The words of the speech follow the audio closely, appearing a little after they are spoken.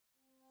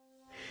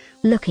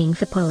Looking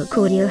for Polk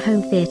audio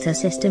home theater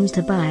systems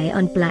to buy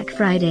on Black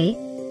Friday?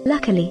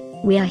 Luckily,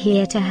 we are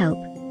here to help.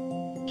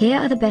 Here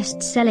are the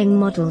best-selling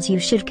models you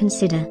should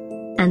consider.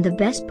 And the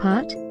best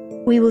part?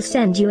 We will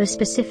send you a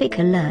specific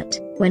alert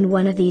when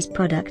one of these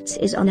products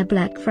is on a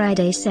Black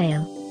Friday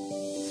sale.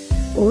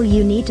 All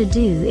you need to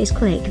do is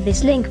click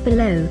this link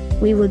below,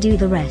 we will do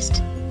the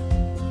rest.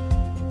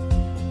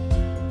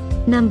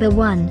 Number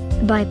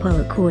 1, by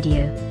Polk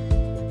Audio.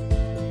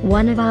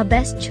 One of our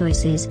best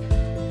choices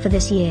for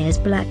this year's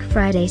Black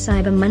Friday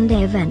Cyber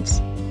Monday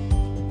events.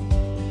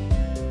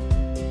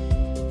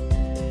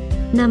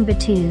 Number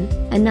 2,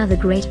 another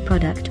great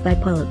product by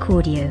Polk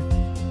Audio.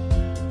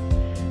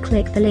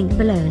 Click the link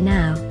below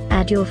now,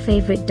 add your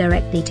favorite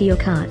directly to your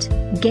cart,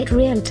 get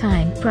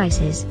real-time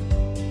prices.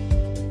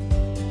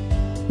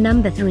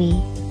 Number 3.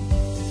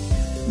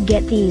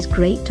 Get these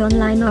great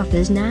online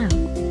offers now.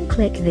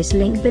 Click this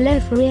link below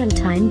for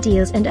real-time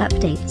deals and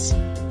updates.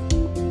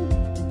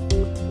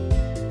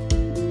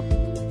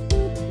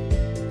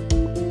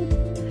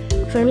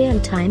 For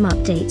real-time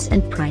updates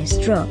and price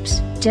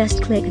drops,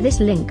 just click this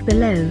link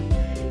below.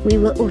 We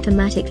will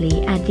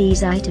automatically add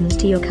these items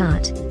to your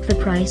cart, for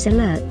price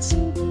alerts.